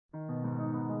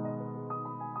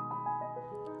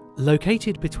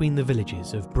Located between the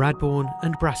villages of Bradbourne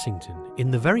and Brassington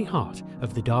in the very heart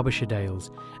of the Derbyshire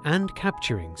Dales and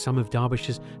capturing some of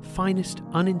Derbyshire's finest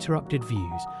uninterrupted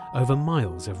views over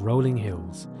miles of rolling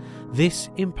hills, this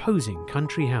imposing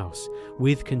country house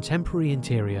with contemporary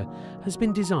interior has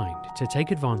been designed to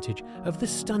take advantage of the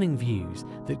stunning views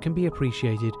that can be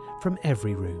appreciated from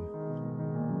every room.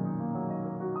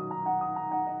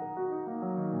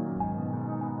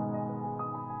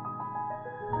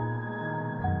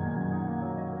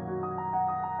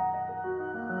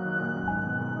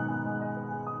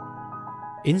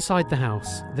 Inside the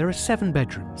house, there are 7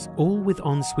 bedrooms, all with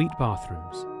ensuite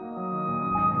bathrooms,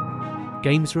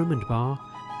 games room and bar,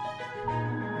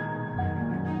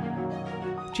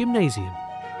 gymnasium,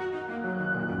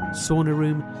 sauna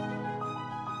room,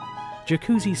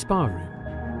 jacuzzi spa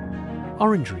room,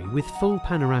 orangery with full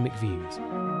panoramic views,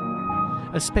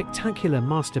 a spectacular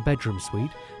master bedroom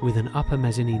suite with an upper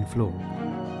mezzanine floor,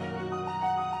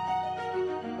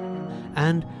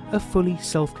 and a fully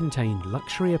self-contained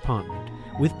luxury apartment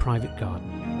with private garden.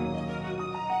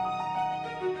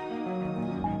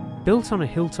 Built on a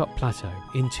hilltop plateau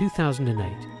in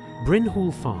 2008, Bryn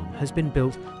Hall Farm has been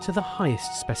built to the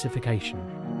highest specification,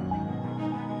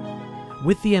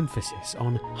 with the emphasis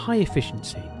on high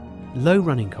efficiency, low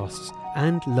running costs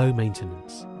and low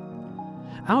maintenance.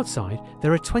 Outside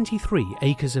there are 23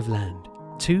 acres of land,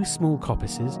 2 small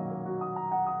coppices,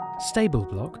 stable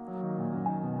block,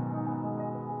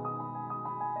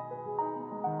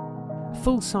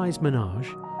 full-size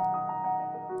manège,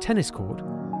 tennis court,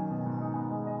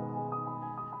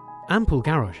 ample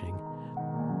garaging,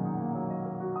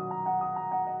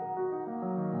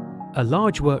 a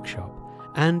large workshop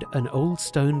and an old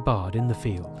stone barn in the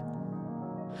field.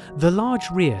 The large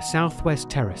rear southwest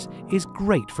terrace is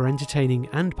great for entertaining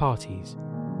and parties.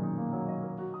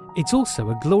 It's also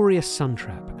a glorious sun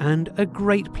trap and a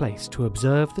great place to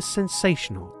observe the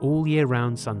sensational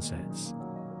all-year-round sunsets.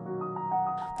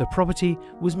 The property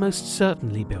was most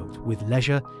certainly built with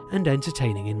leisure and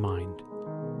entertaining in mind.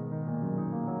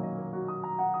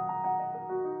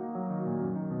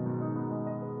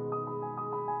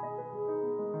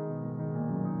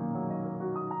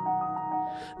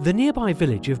 The nearby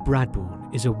village of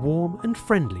Bradbourne is a warm and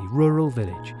friendly rural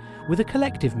village with a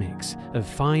collective mix of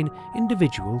fine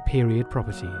individual period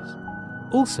properties.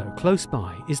 Also close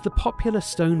by is the popular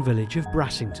stone village of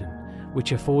Brassington,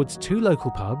 which affords 2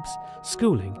 local pubs,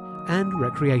 schooling and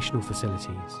recreational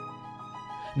facilities.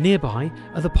 Nearby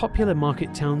are the popular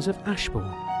market towns of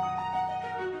Ashbourne,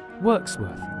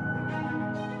 Wirksworth,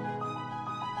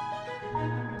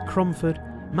 Cromford,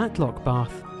 Matlock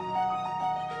Bath,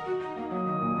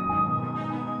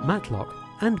 Matlock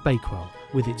and Bakewell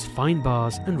with its fine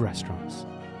bars and restaurants.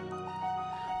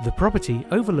 The property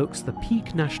overlooks the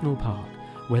Peak National Park,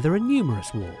 where there are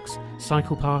numerous walks,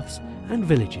 cycle paths and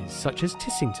villages such as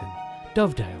Tissington,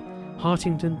 Dovedale,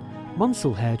 Hartington,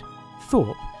 Monsell Head,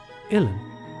 Thorpe, Ilham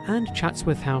and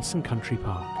Chatsworth House and Country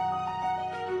Park.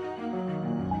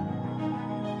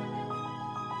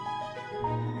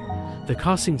 The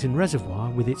Carsington Reservoir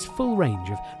with its full range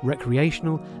of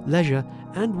recreational, leisure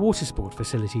and water sport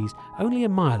facilities only a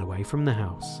mile away from the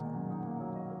house.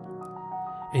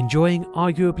 Enjoying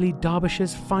arguably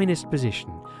Derbyshire's finest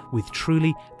position with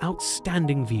truly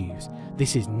outstanding views,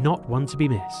 this is not one to be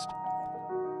missed.